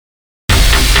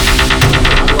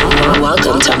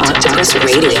Welcome to Octopus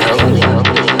Radio.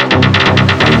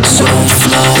 So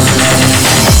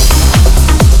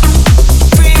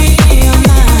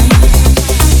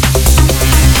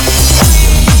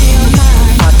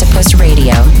Octopus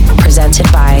Radio, presented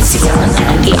by Sian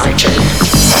and the Archer.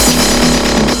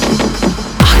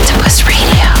 Octopus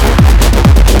Radio.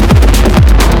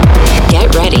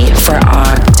 Get ready for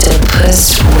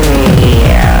Octopus Radio.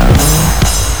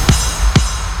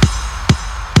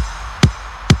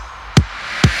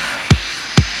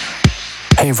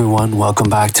 Hey everyone, welcome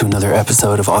back to another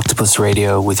episode of Octopus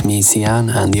Radio with me, Sian,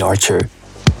 and the Archer.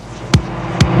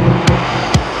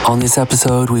 On this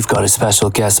episode, we've got a special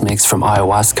guest mix from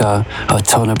AIWASKA, a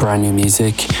ton of brand new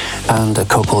music, and a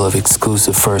couple of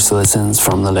exclusive first listens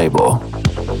from the label.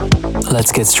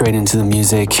 Let's get straight into the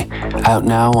music. Out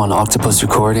now on Octopus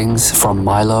Recordings from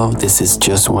Milo, this is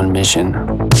Just One Mission.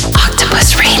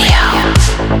 Octopus Radio.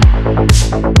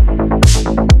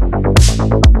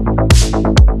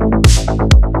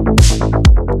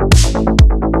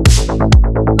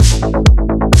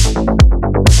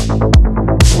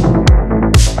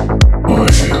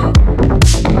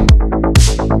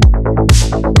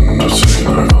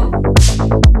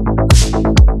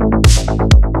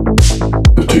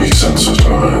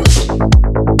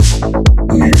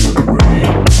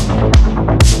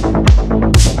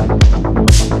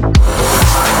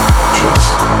 Just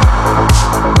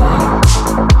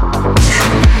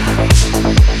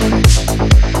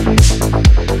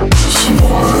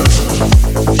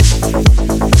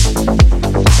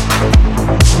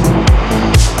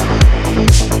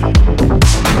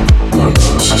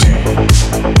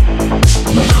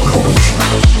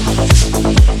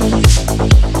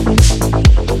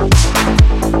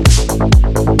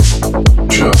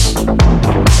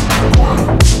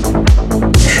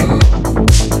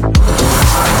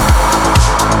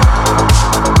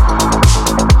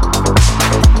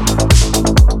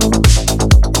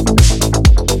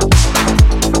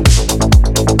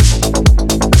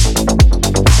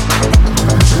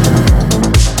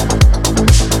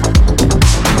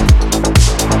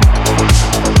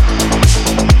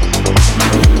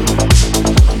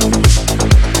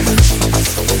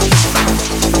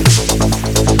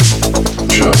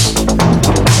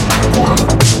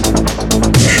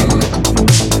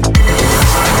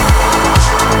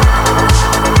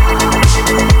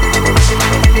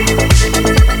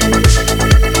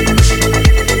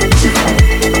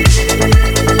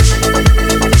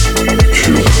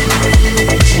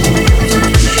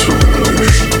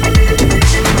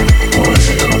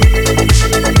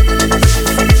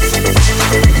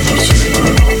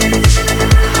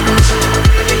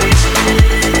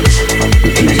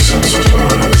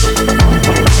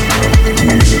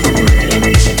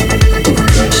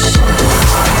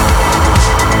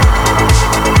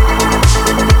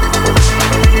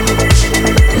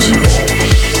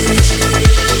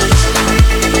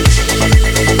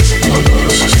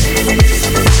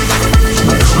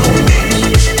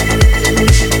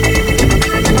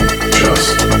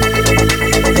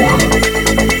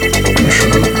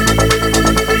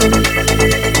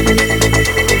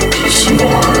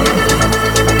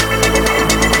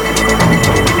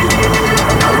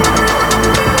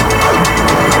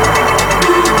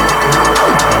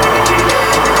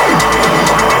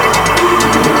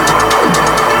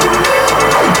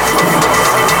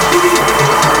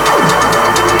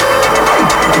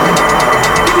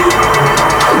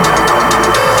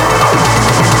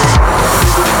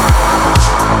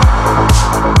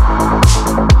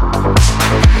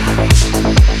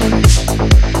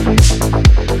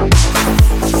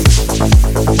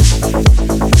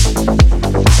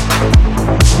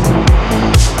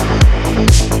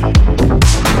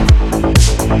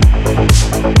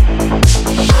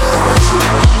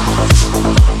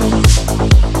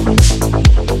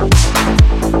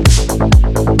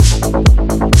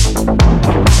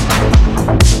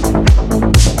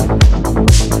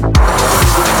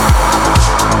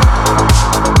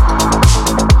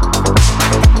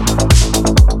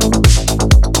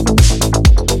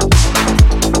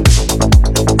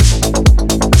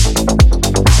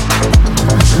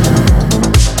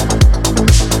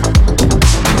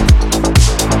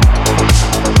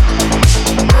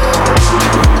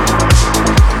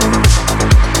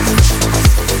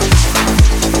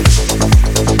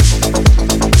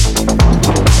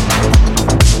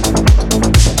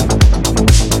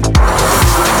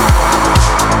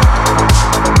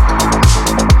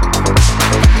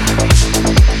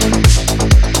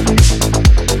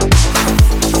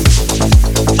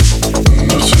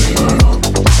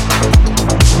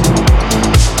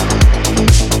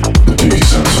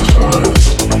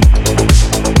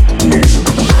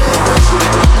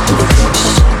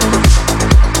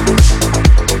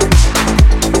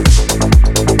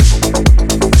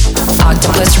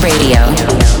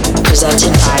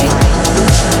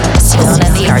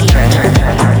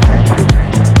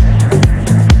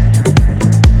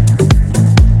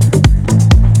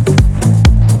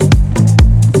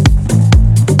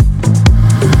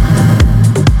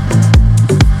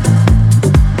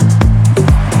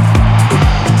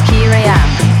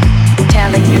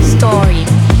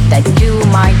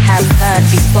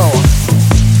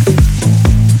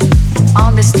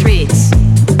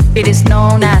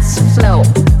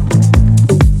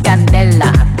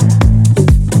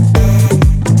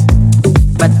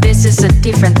But this is a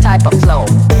different type of flow.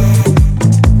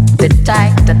 The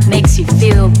type that makes you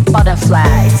feel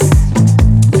butterflies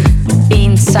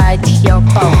inside your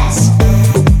bones.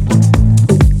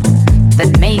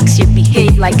 That makes you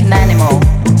behave like an animal,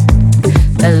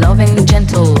 a loving,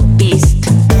 gentle beast.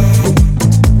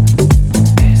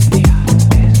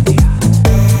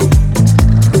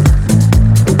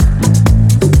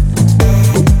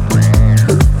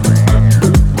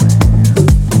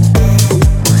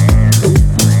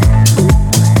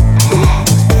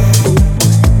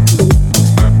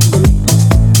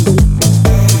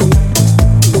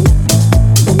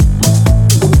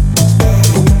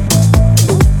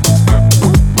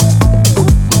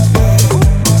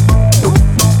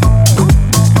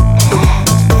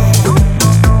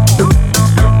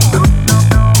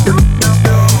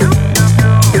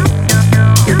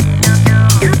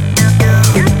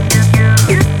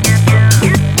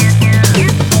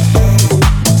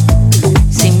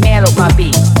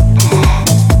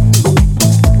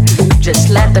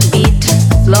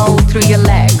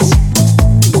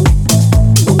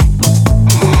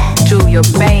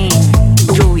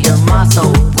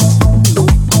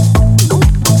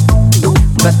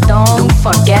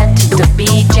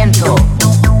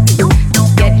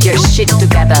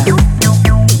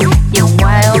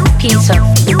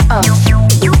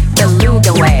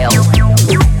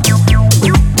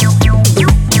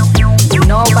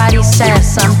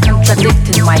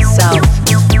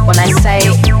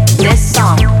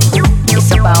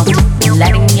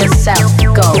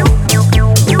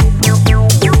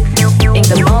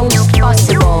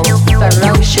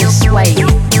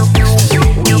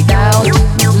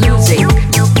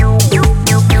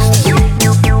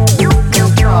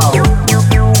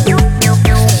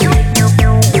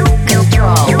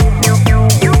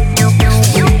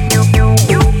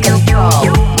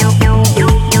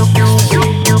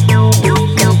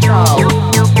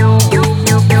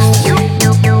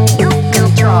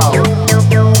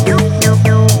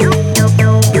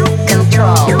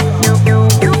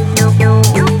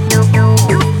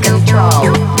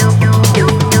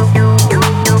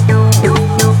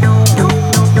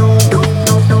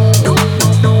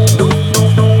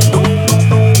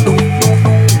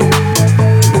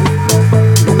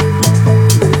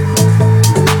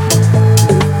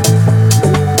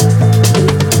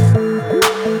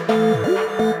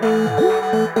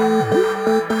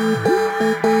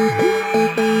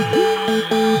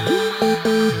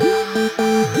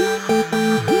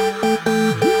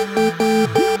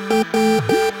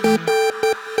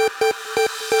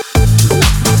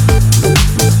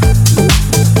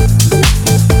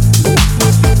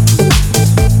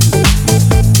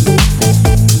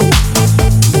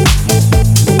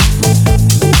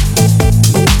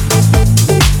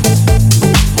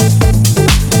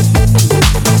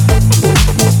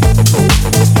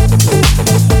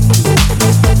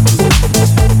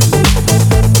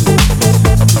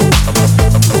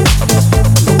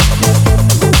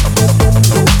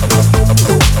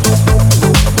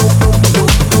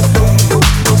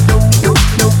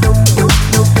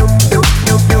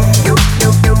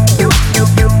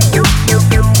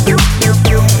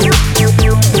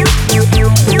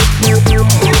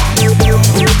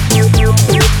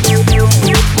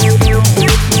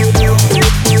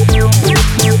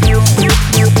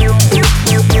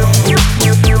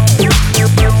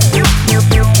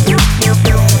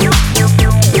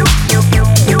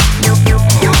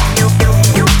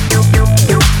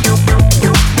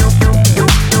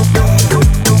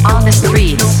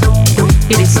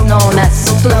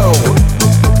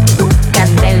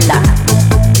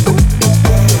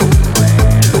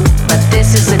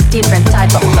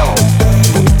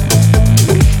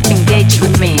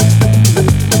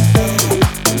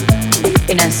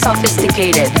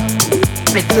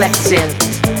 Reflexive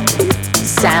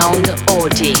sound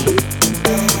orgy.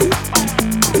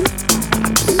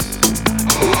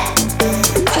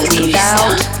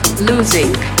 Without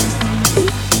losing.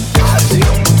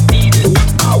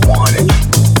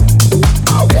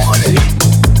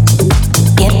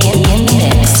 In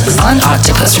mix on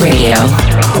Octopus Radio.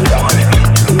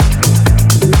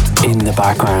 In the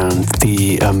background,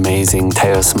 the amazing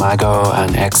Teos Mago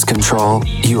and X Control.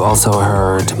 You also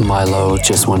heard Milo,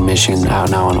 Just One Mission,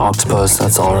 out now on Octopus.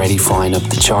 That's already flying up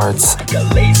the charts.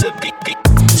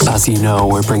 As you know,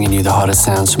 we're bringing you the hottest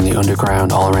sounds from the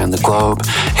underground all around the globe.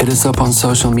 Hit us up on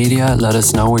social media, let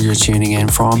us know where you're tuning in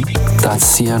from. That's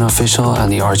Sian Official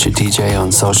and the Archer DJ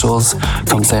on socials.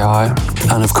 Come say hi.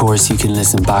 And of course, you can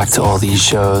listen back to all these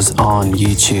shows on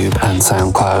YouTube and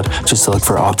SoundCloud. Just look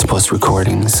for Octopus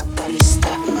Recordings.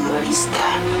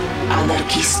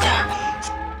 Anarquista.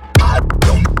 I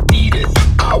don't need it.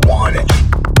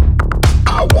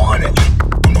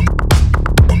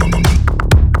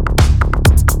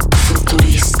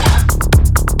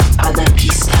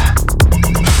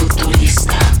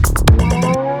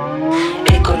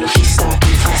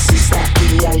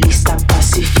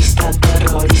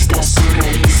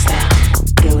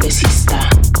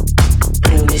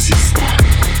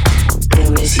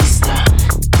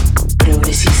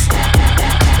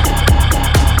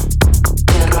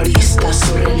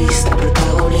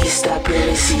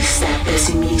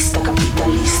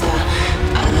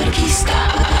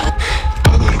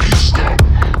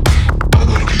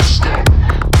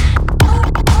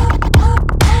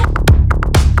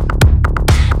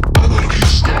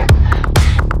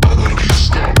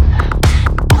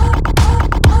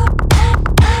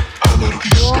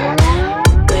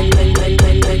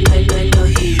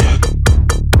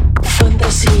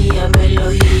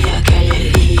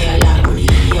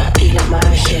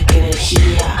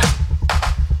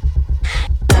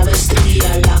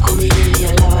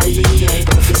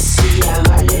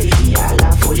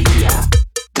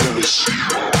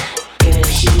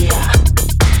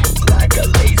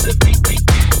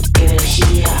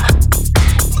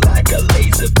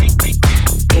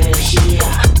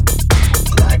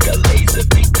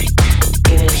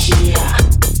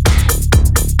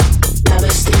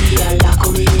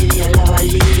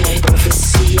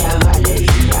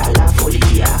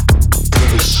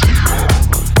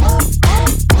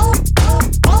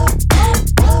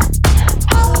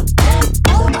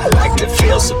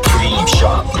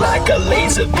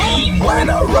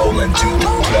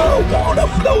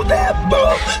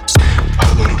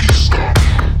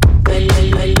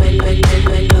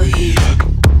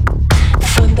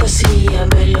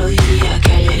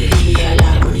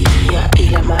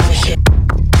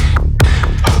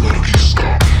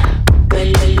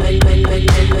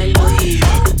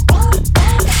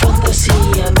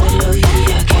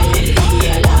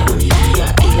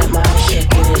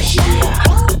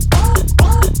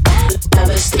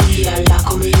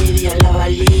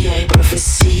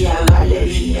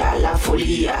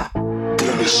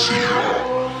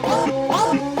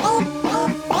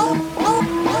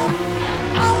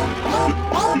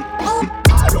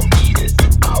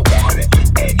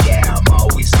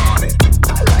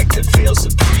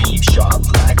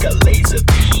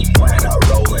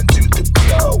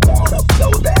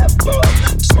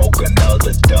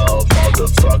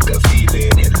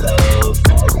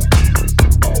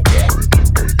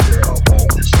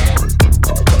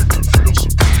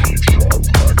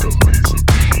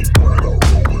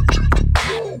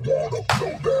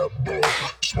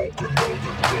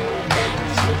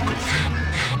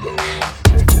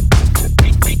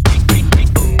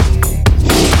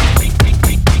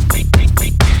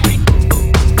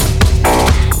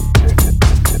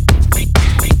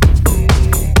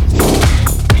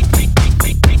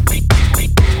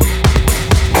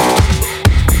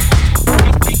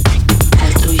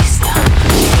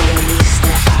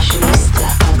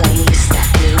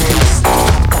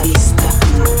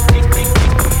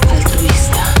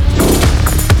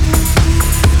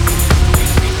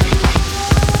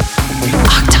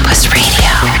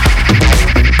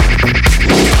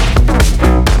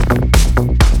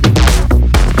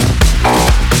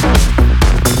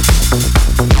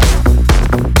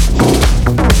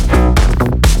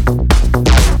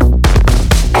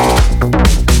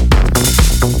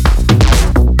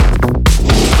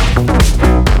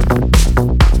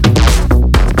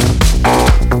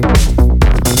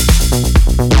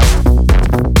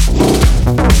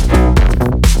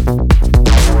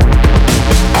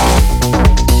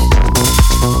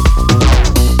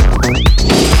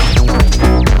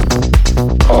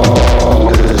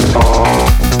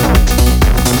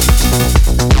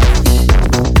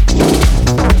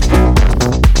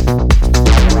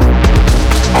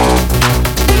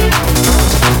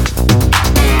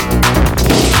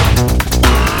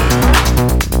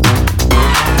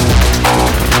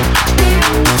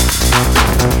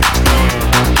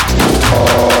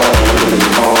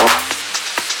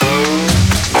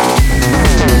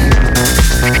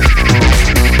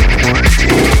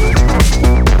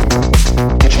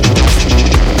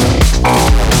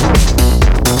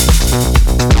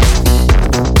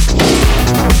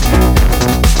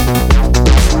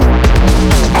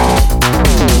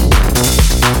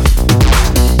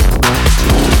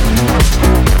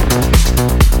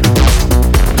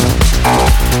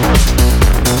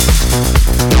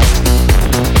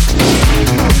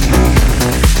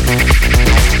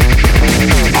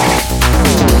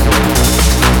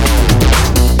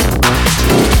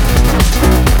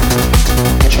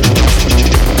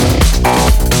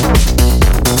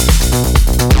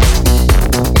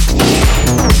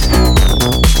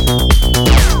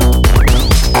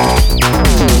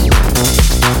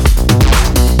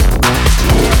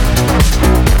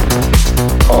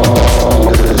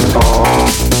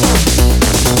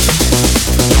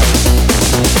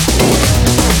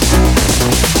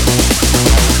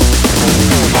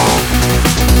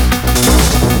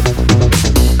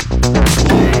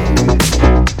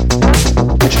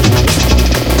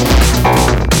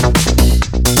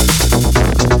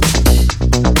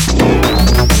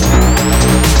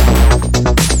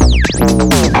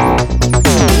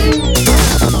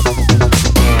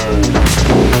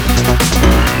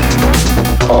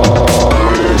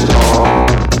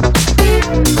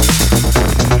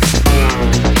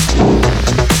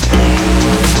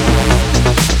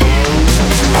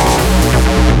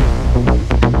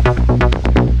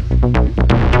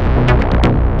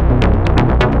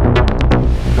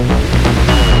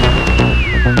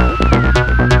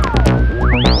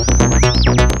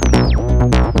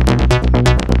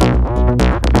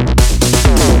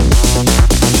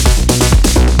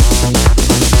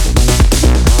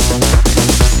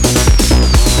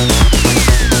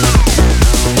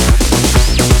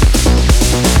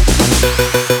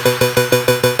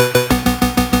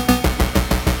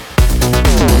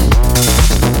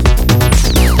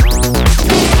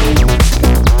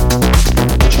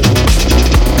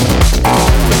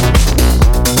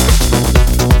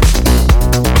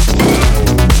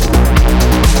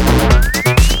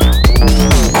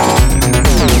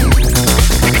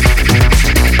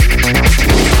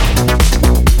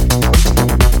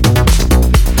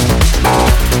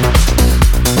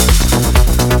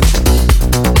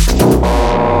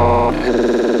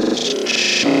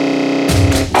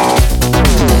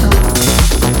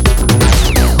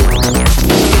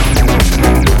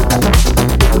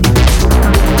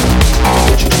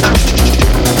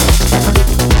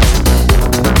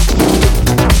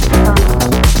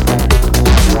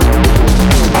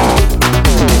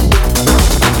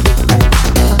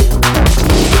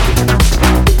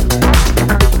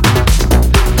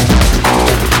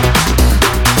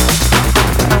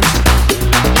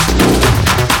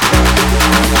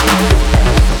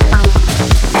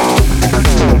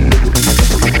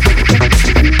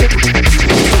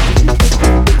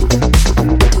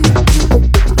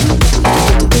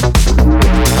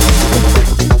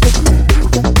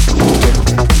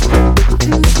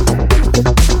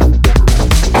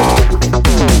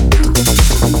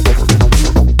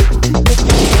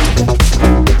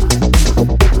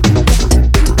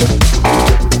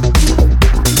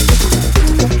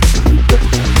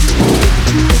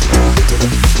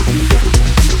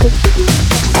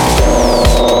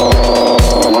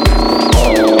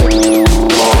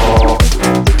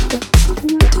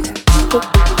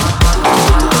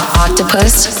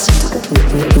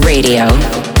 Radio.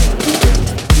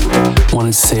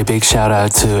 Wanted to say a big shout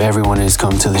out to everyone who's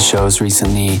come to the shows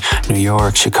recently. New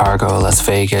York, Chicago, Las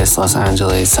Vegas, Los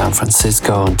Angeles, San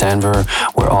Francisco, and Denver.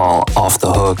 We're all off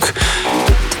the hook.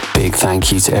 Big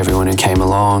thank you to everyone who came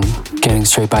along. Getting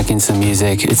straight back into the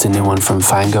music, it's a new one from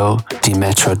FANGO, Di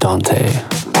Metro Dante.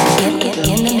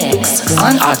 In the mix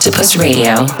on Octopus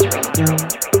Radio.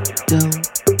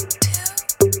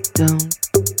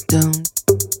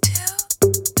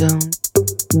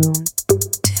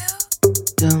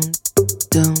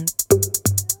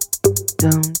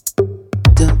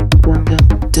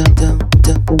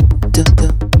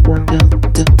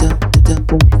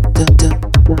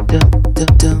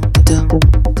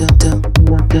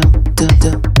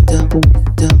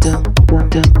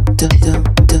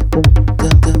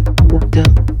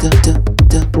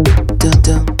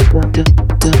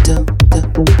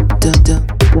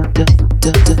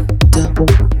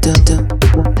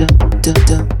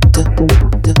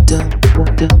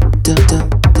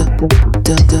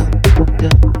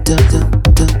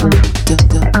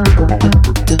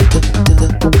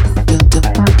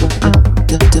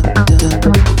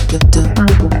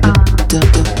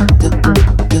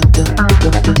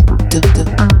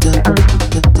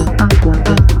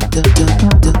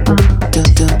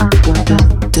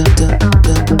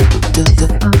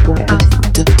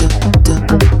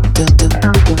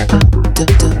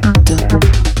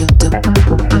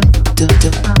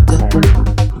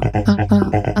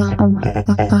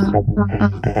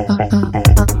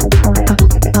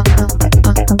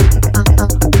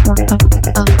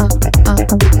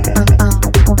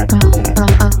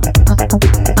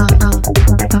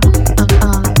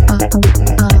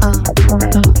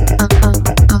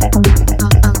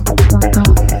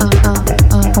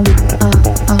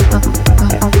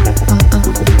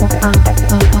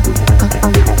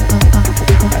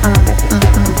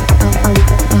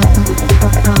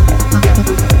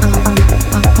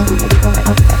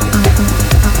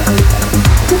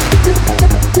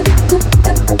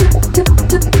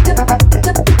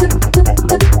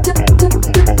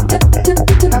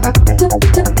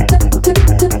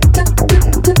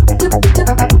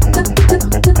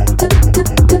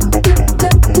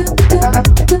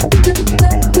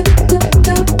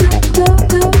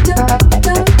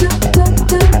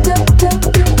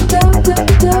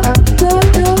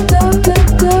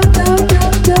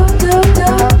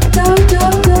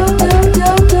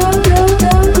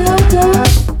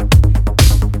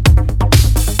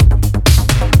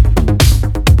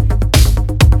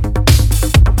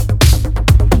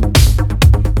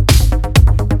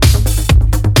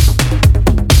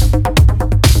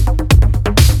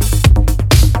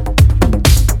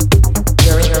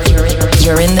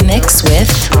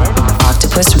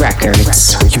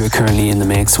 You are currently in the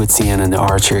mix with Sian and the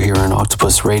Archer here on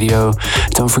Octopus Radio.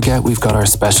 Don't forget, we've got our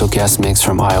special guest mix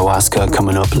from AIWASKA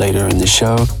coming up later in the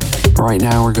show. Right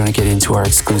now, we're going to get into our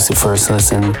exclusive first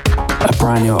listen. A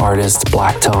brand new artist,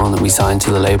 Blaktone, that we signed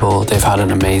to the label. They've had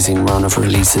an amazing run of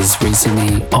releases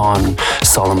recently on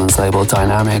Solomon's label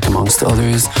Dynamic, amongst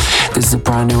others. This is a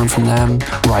brand new one from them,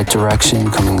 Right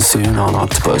Direction, coming soon on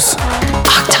Octopus.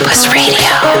 Octopus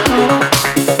Radio.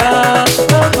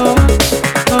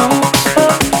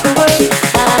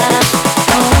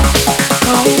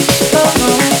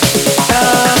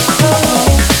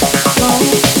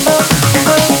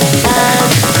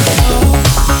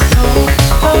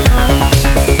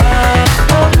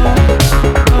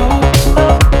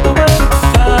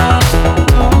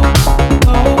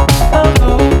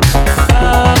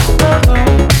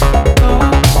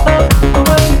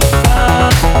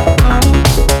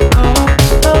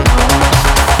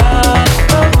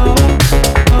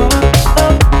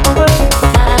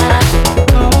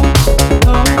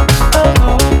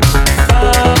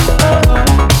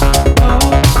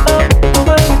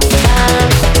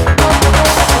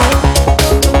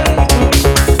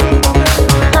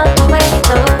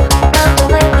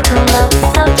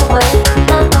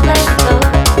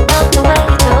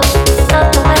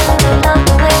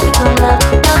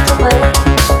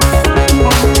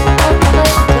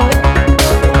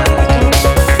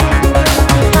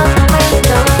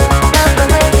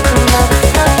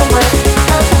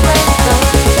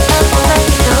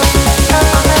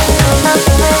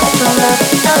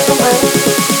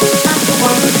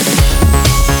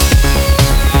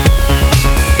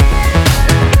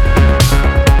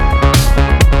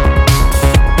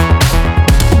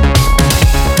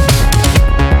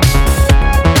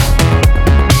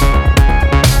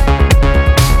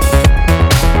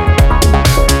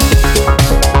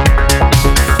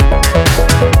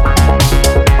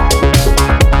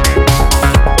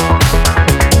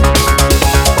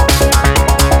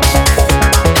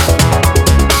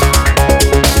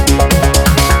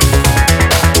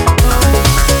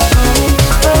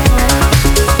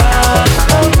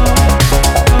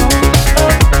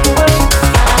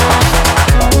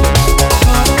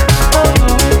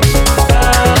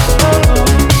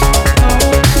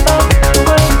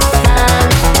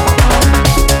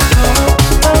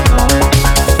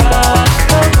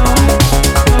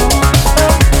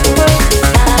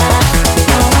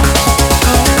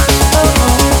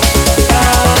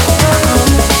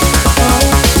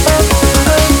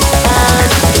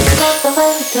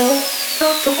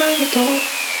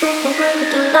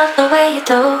 we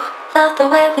do, love the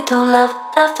way we do, love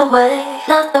the way,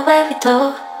 love the way we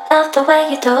do, love the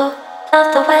way you do,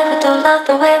 love the way we do, love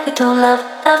the way we do, love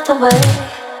the way,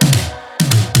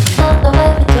 love the way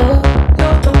we do,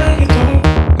 love the way you do,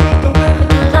 love the way we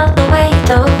do, love the way you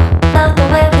do, love the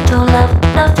way we do,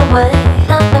 love the way,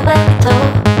 love the way we do,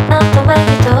 love the way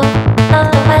you do,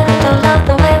 love the way we do, love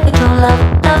the way we do,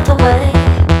 love the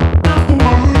way.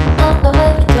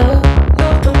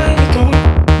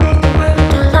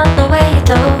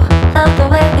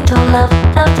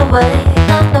 Love the way,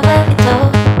 love the way we do,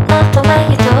 love the way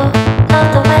you do,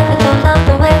 love the way we do, love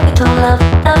the way we do, love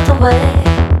the way, love the way.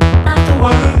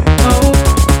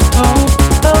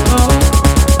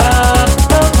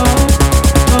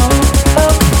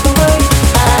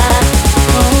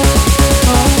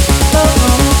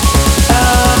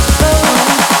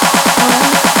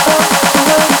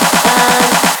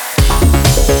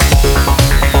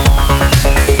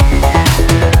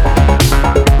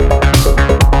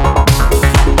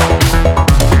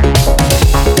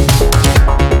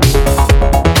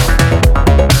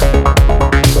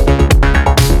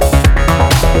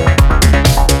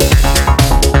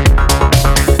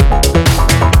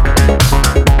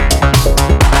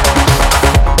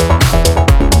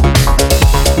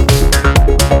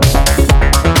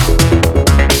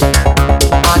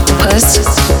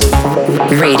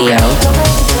 Radio.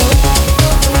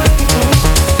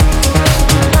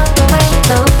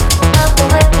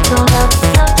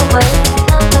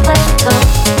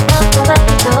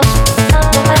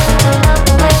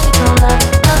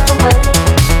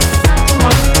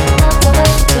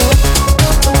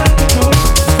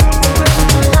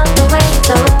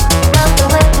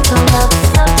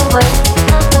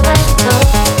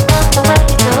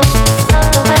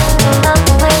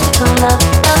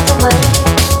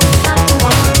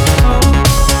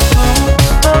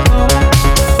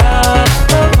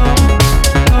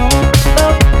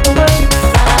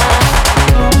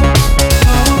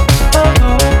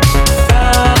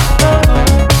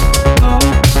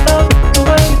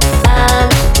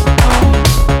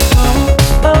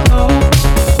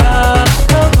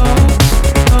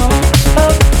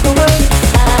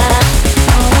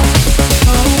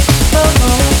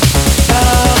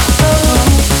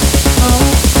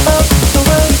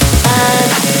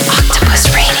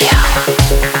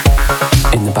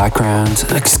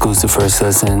 Exclusive first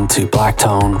listen to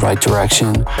Blaktone, Right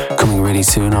Direction, coming really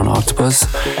soon on Octopus.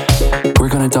 We're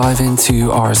going to dive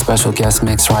into our special guest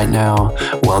mix right now.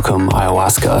 Welcome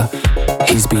AIWASKA.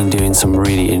 He's been doing some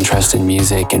really interesting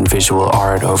music and visual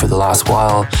art over the last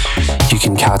while. You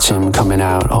can catch him coming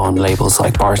out on labels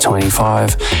like Bar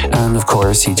 25, and of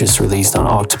course he just released on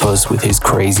Octopus with his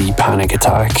crazy Panic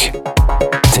Attack.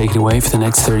 Take it away for the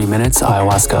next 30 minutes,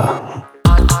 AIWASKA.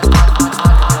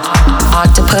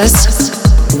 Octopus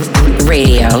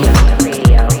Radio.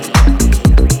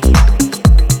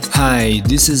 Hi,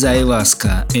 this is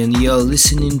AIWASKA and you're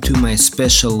listening to my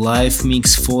special live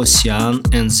mix for Sian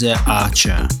and The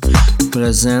Archer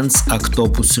presents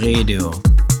Octopus Radio.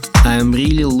 I am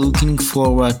really looking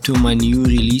forward to my new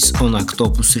release on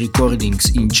Octopus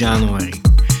Recordings in January.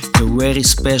 A very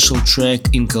special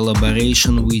track in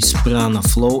collaboration with Prana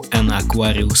Flow and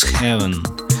Aquarius Heaven.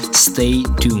 Stay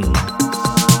tuned.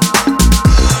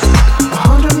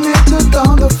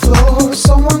 On the floor,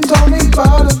 someone told me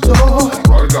by the door.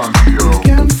 Right down here.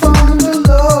 Can't find the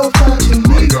love that you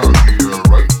need. Right down here,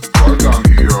 right down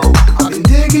here. I've been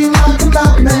digging like a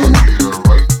madman.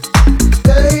 Right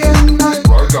day and night.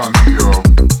 Right down here,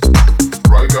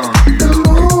 right down here. The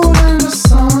moon and the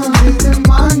sun hitting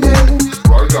my neck.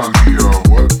 Right down here,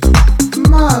 what?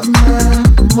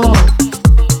 Madman, come on.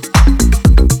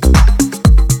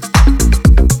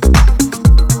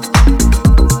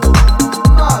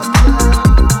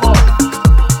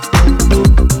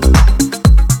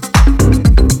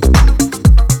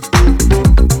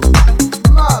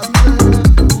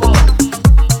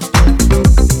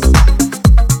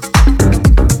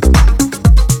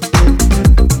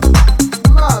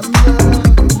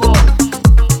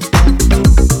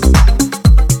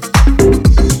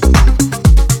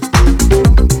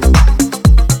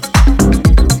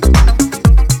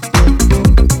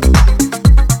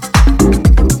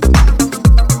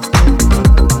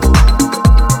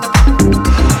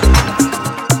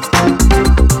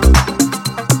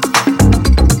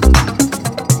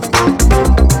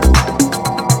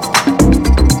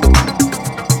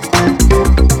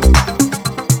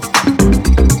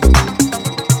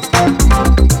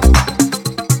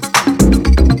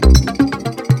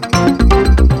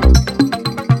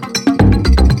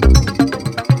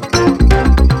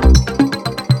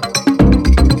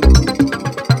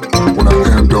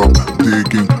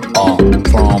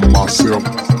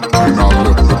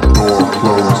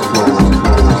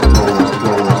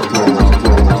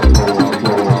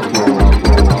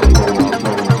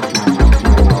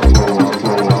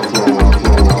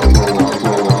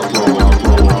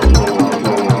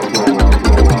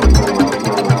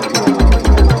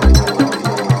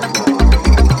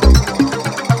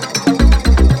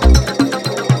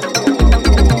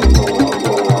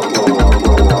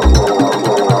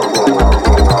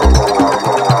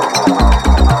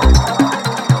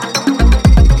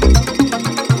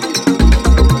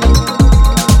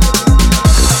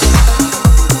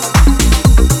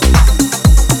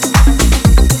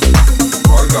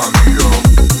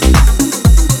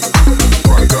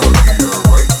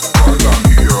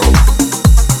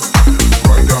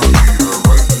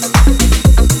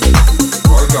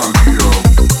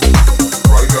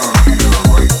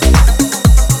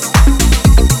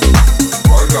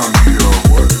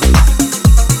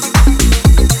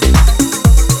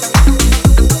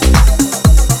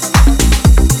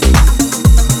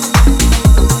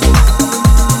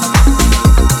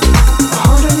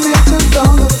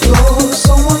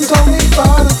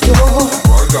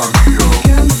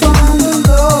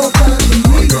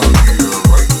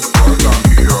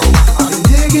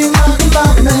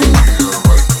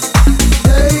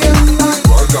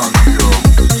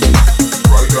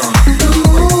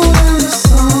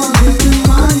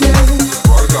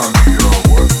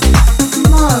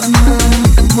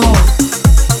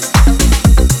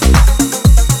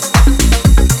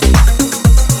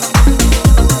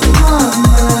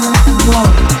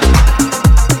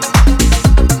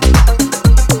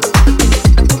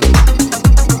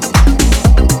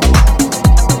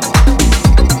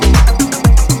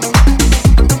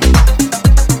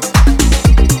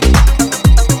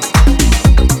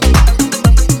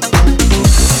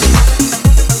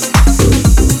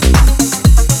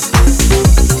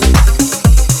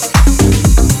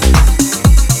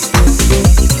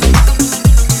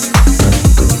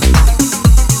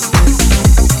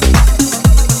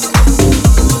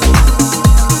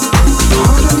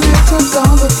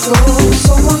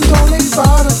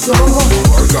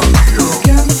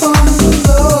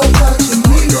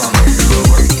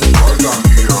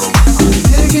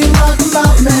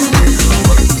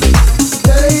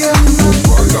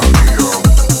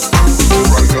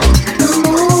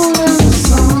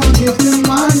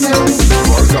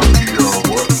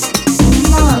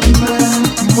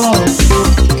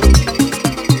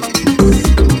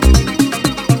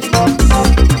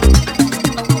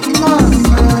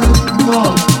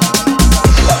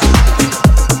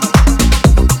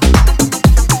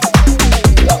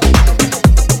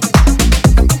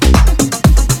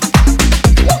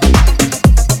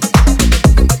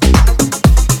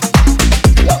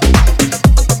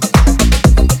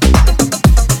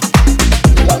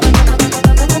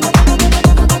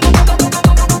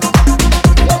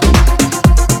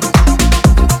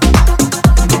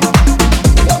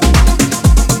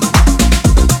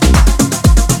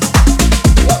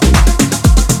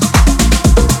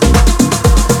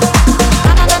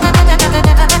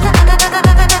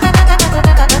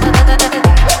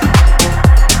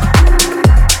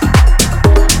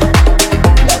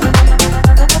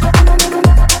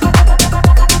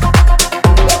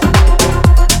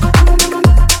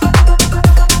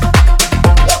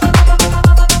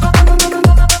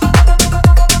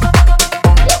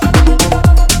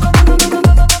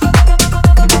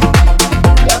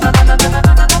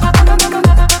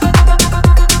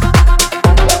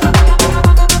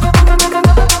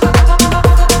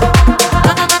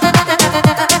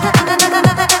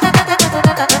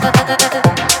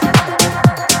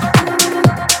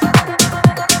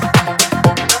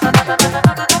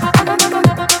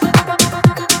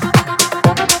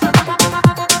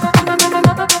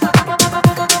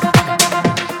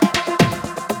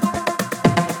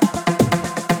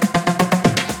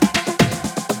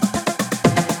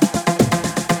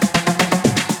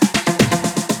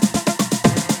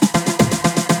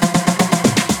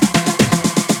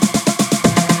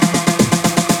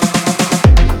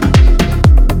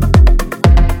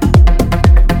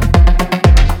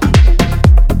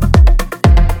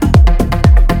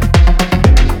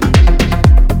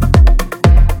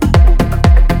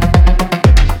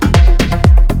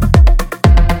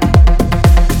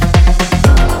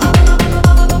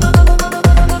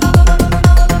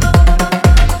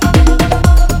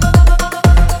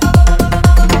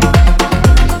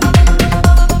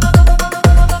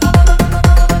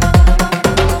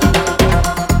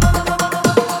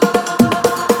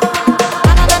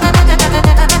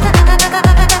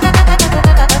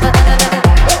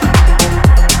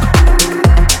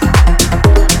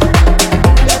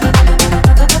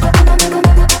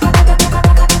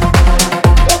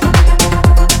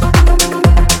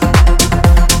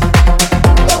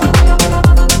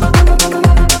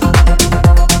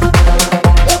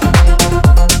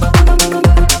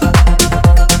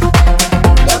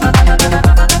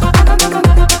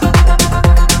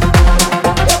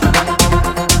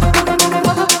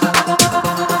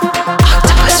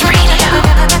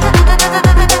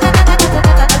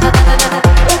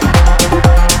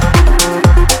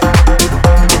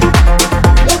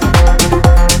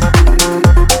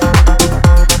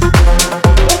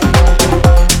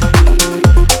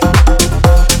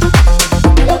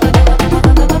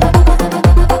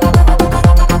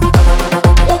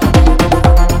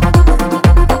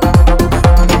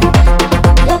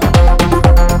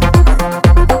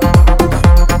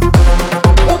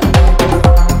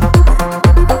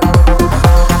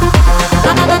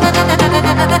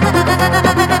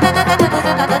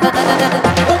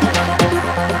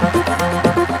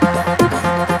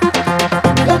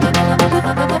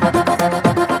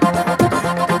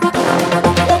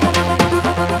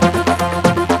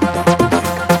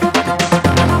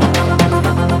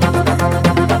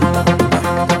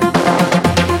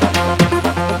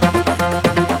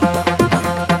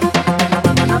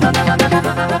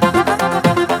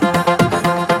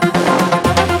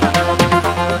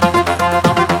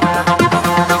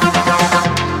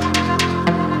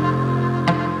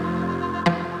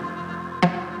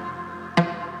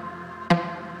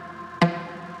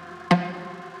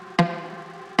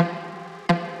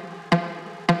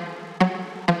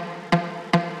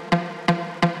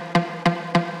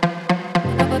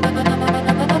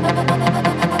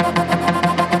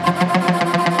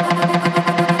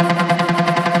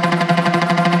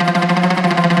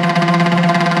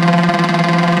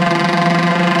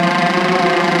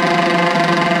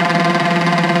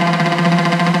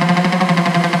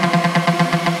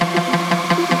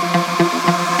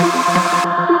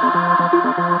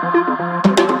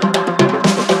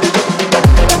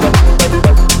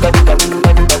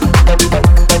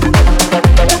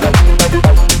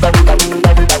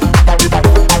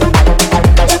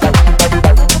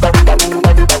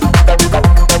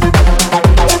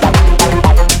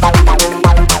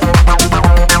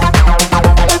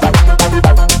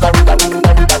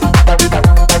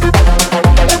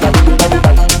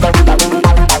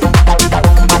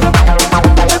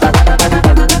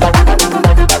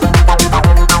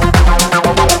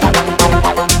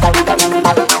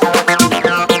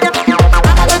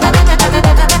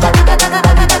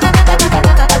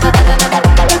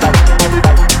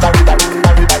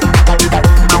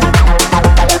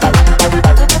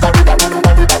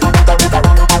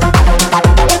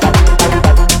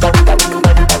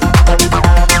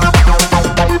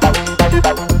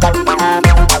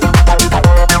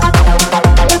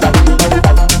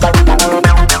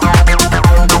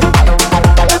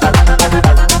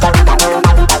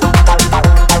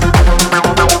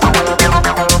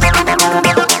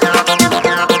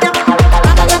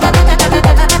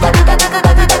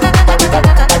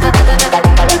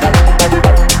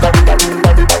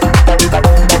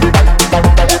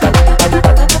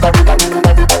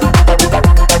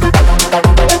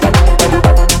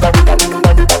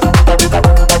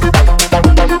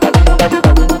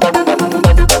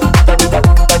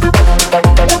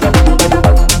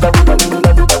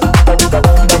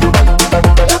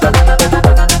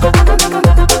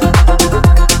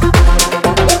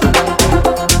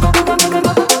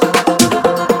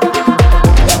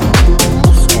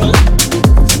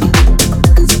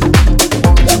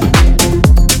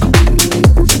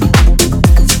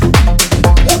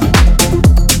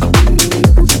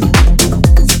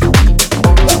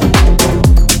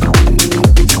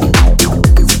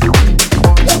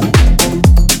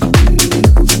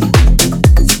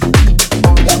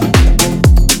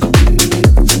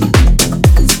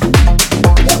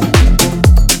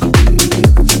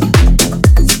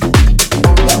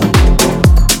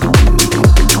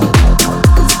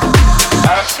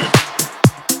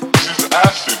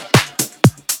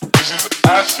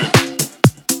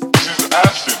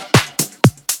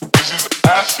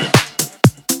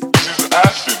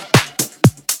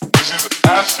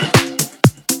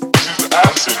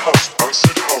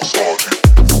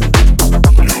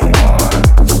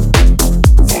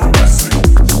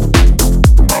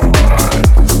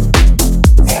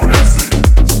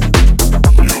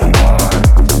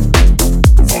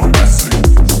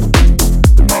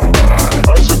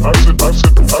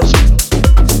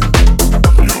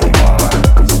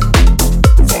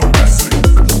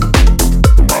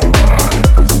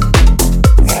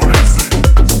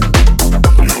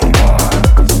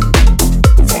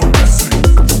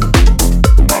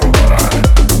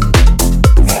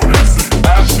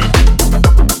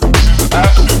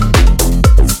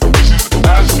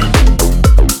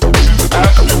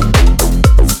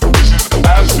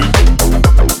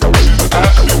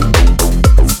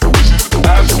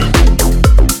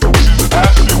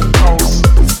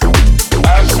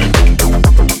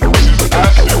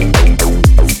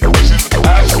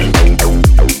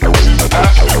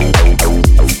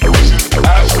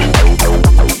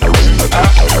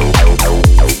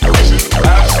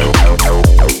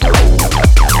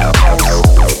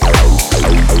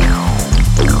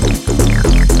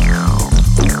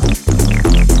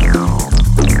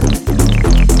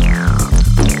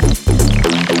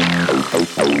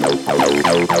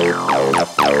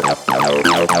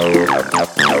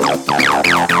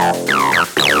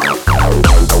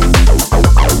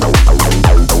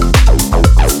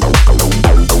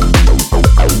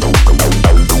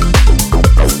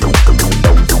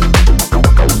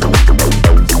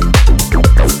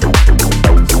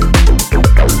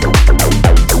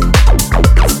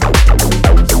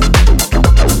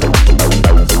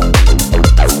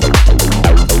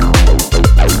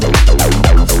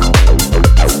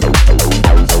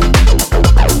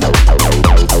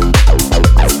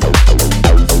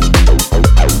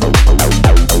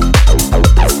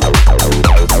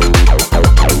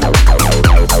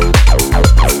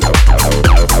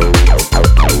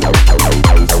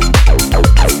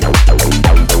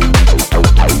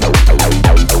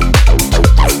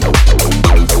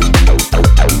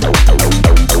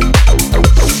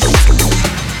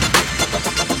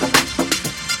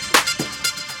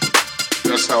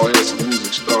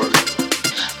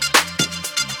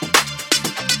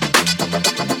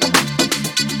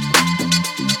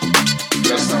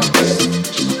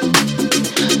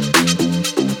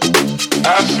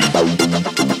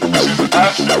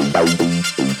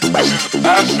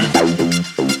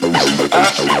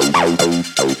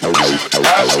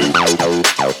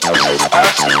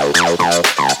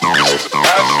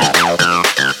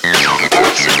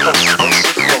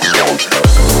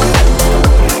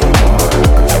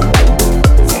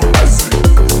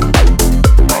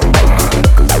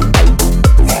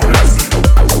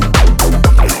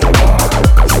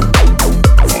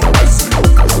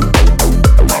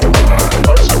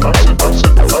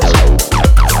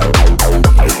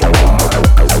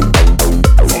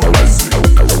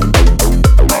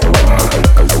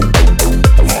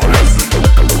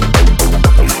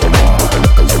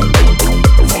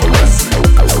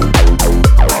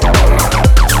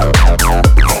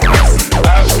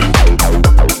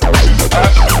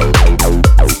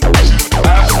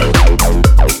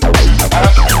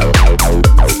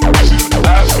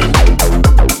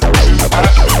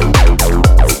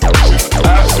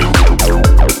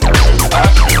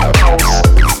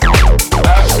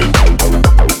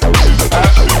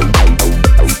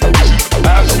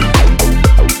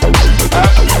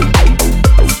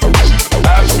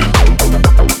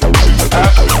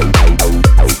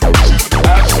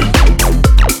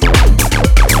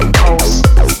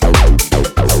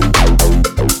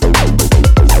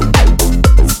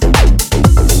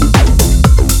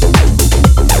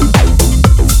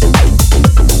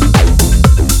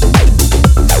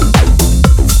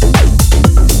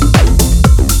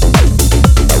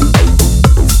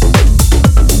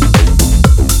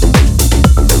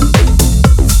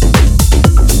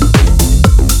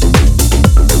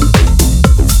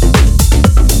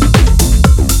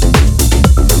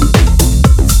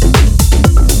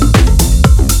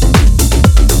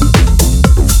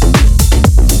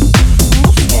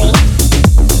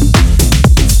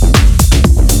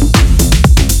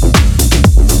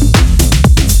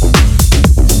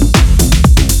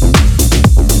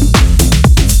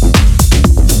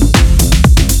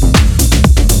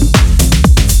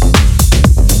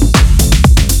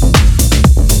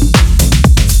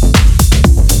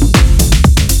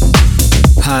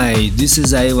 This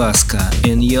is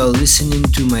AIWASKA and you're listening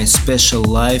to my special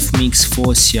live mix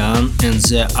for Sian and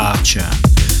the Archer.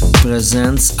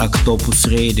 presents Octopus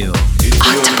Radio.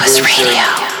 Octopus Radio.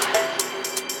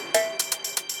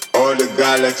 All the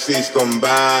galaxies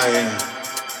combine.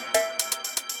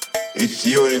 It's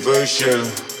universal.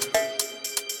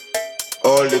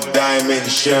 All the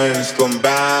dimensions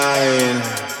combine.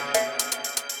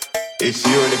 It's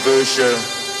universal.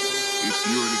 It's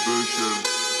universal.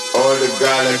 All the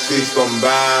galaxies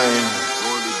combine.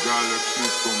 All the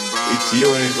galaxies combine. It's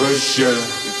universal.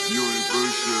 It's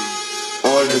universal.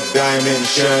 All the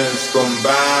dimensions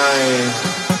combine.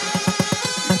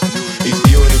 It's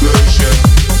universal.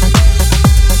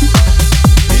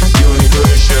 It's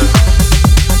universal.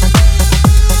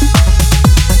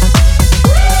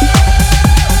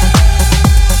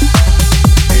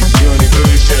 It's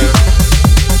universal.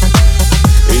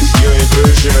 It's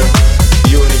universal.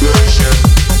 Universal.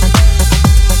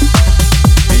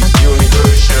 It's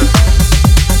universal.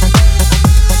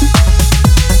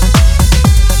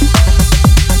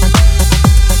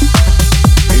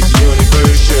 It's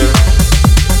universal.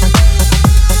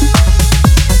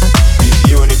 It's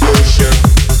universal.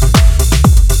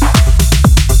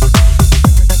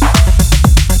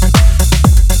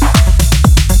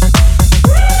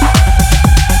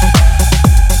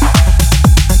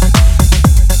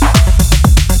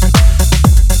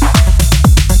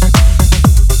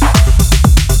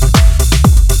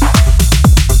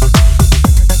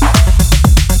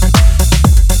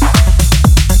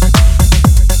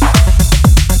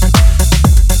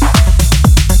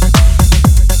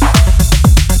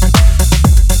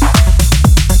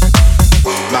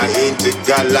 My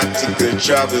intergalactical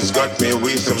travels got me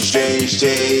with some strange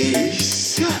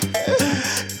tastes.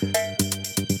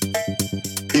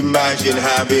 Imagine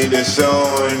having the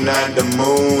sun and the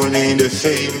moon in the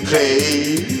same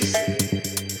place.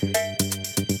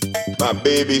 My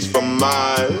baby's from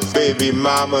Mars, baby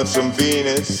mama's from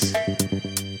Venus,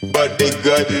 but they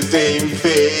got the same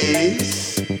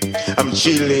face. I'm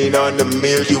chilling on the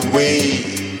Milky Way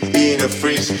in a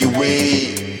frisky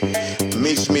way.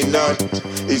 Miss me not,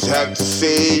 it's hard to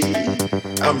say.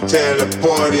 I'm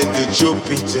teleported to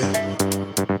Jupiter.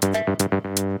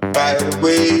 By the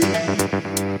way,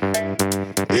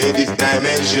 in these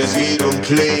dimensions we don't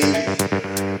play.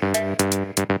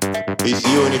 It's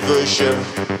universal.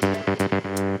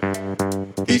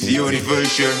 It's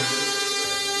universal.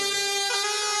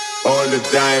 All the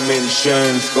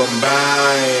dimensions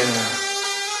combine.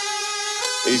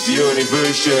 It's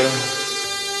universal.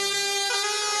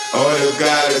 All the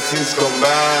galaxies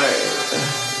combine.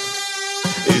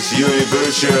 It's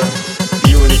universal.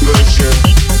 Universal.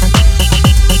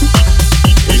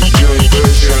 It's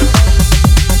universal.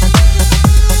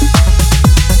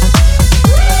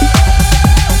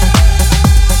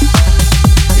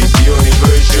 It's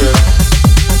universal.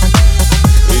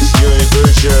 It's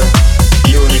universal.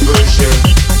 Universal.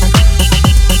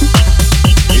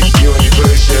 It's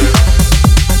universal.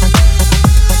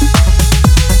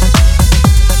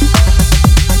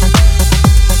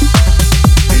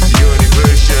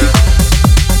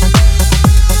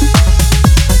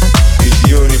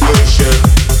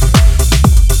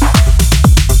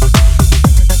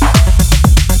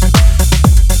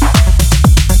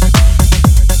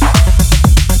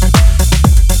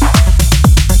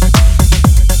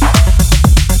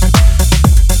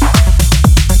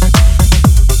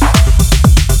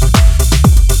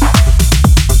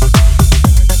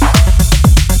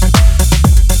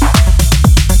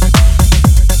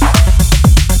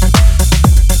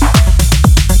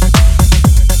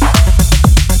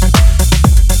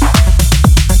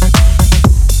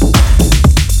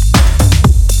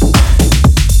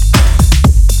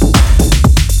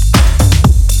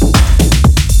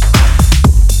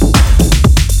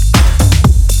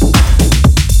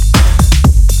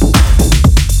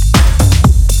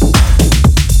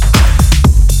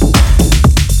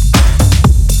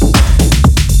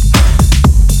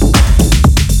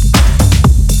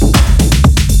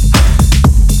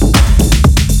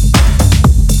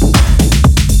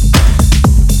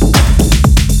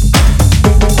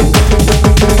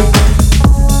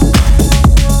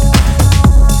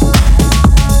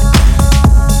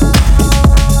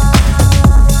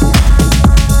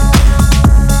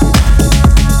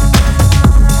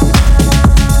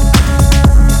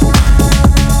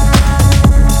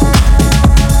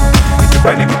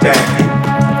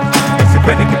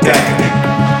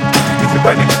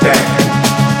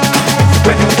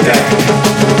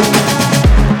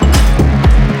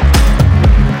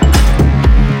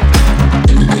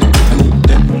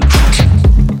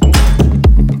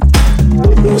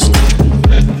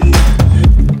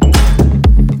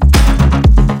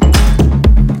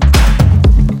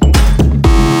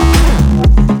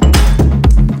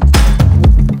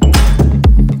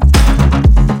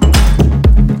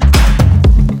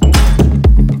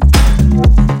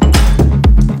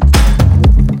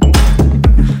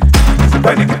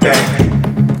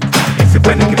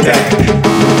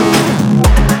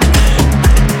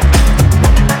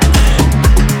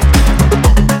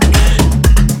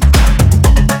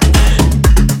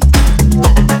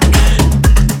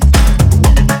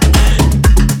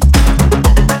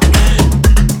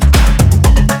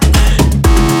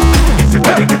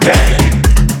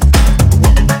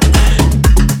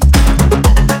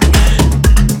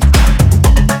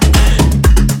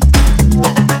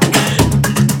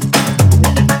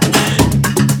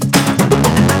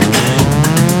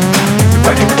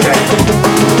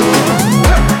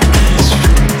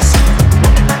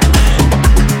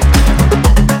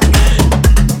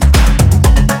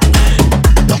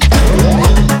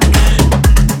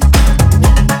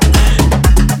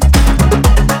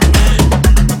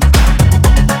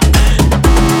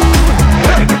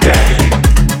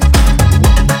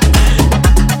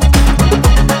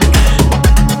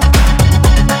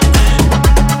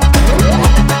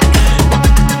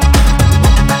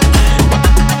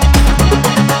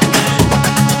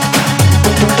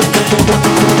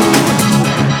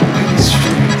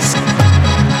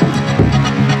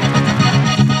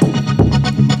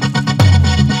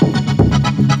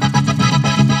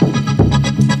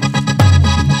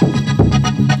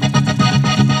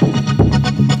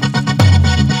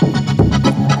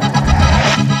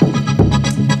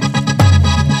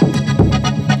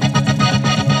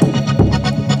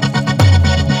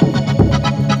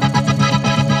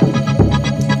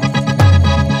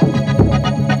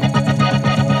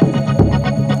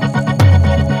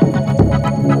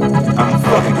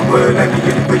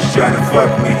 universe trying to fuck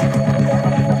me.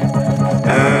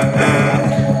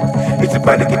 It's a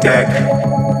panic attack.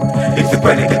 It's a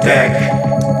panic attack.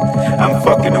 I'm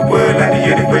fucking the world and the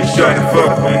universe trying to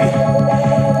fuck me.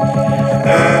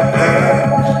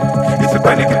 It's a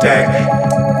panic attack.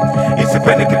 It's a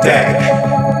panic attack.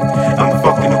 I'm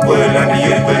fucking the world and the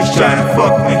universe trying to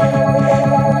fuck me.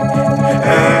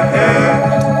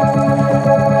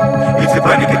 It's a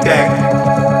panic attack.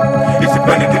 It's a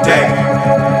panic attack.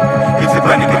 It's a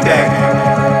panic attack.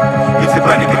 It's a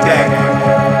panic attack.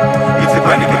 It's a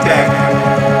panic attack.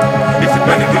 It's a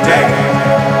panic attack.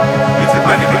 It's a panic attack. It's a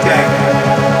panic attack.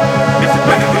 It's a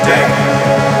panic attack.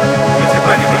 It's a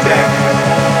panic attack.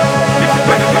 It's a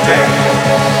panic attack.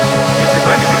 It's a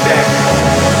panic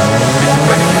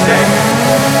attack.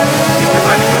 It's a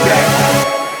panic attack.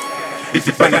 It's a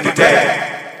panic attack.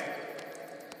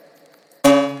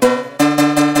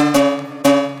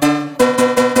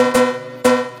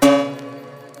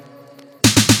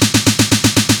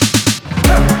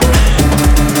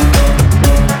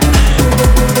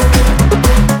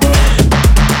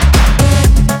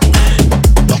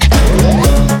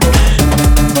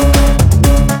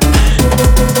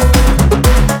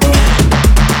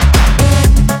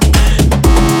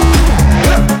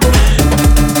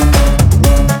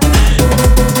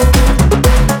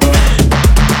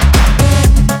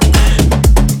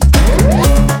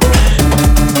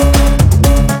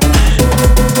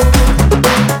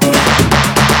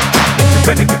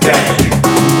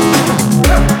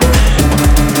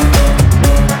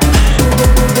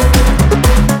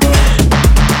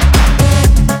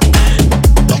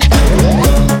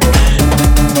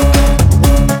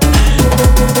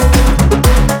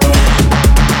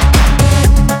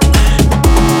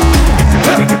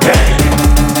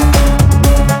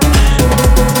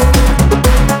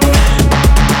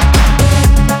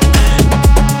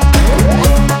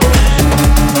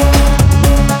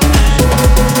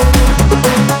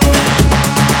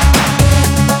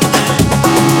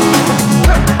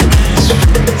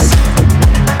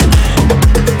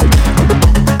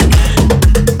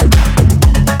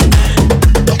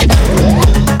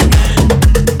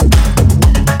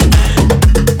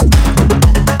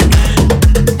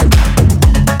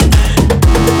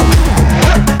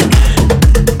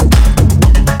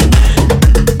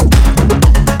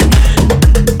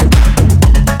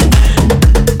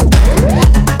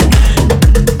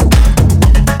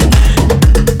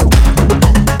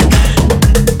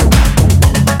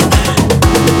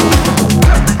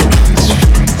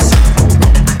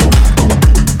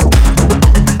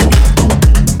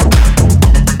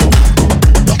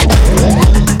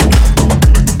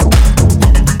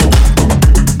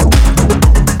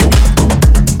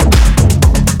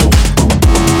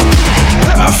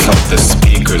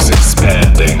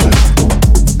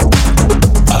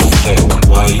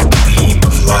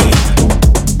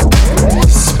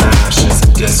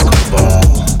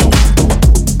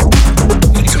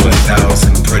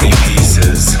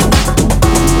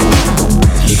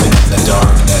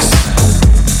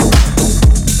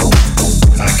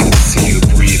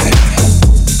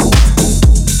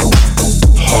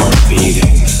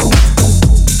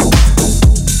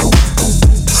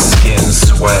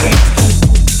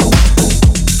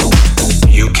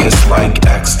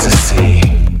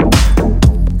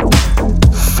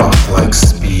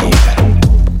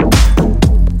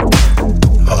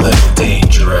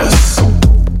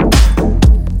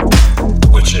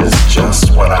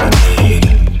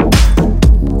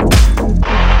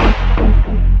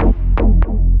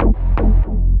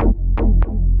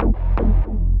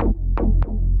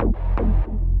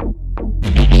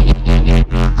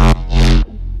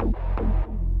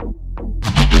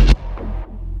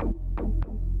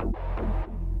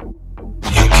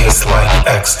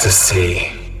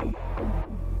 Ecstasy.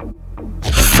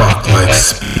 Fuck like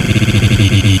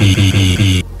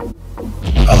speed.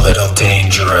 A little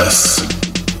dangerous.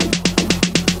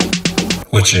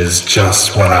 Which is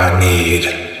just what I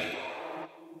need.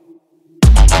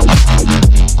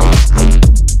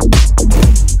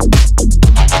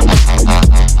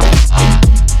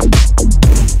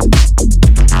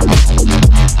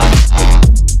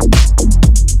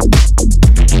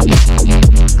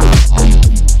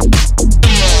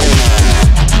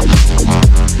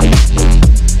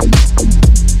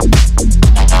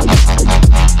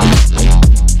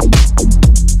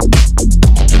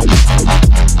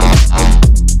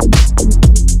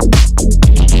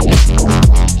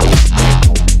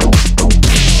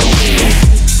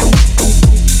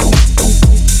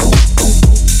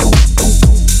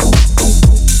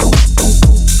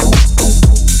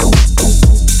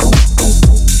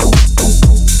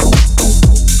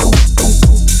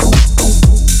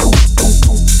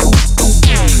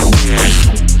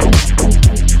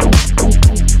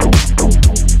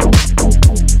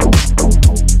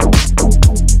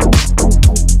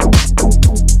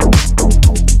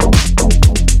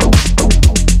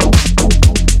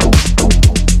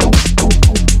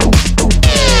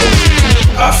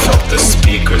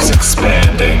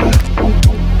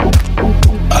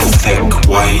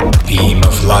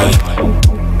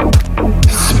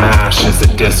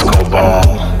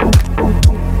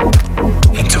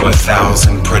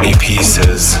 1,000 pretty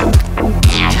pieces.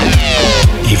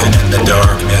 Even in the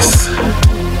darkness,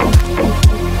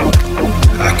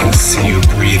 I can see you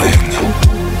breathing,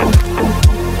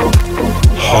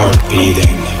 heart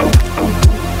beating.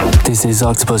 This is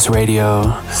Octopus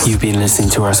Radio. You've been listening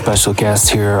to our special guest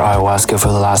here, Ayahuasca, for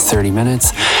the last 30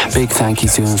 minutes. Big thank you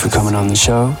to him for coming on the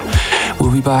show.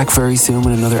 We'll be back very soon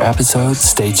with another episode.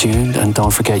 Stay tuned, and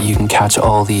don't forget you can catch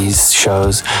all these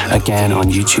shows again on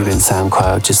YouTube and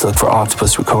SoundCloud. Just look for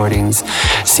Octopus Recordings,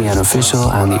 Sian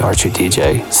Official, and the Archer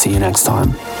DJ. See you next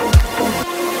time.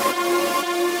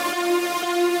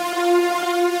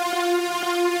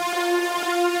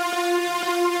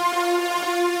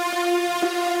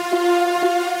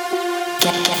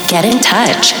 Get in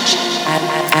touch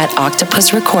at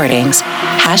Octopus Recordings,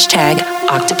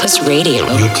 #Octopus Radio.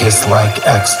 You kiss like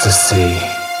ecstasy,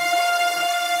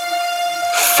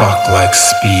 fuck like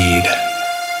speed,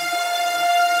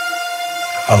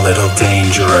 a little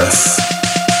dangerous,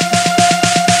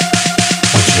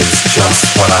 which is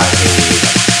just what I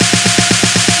need.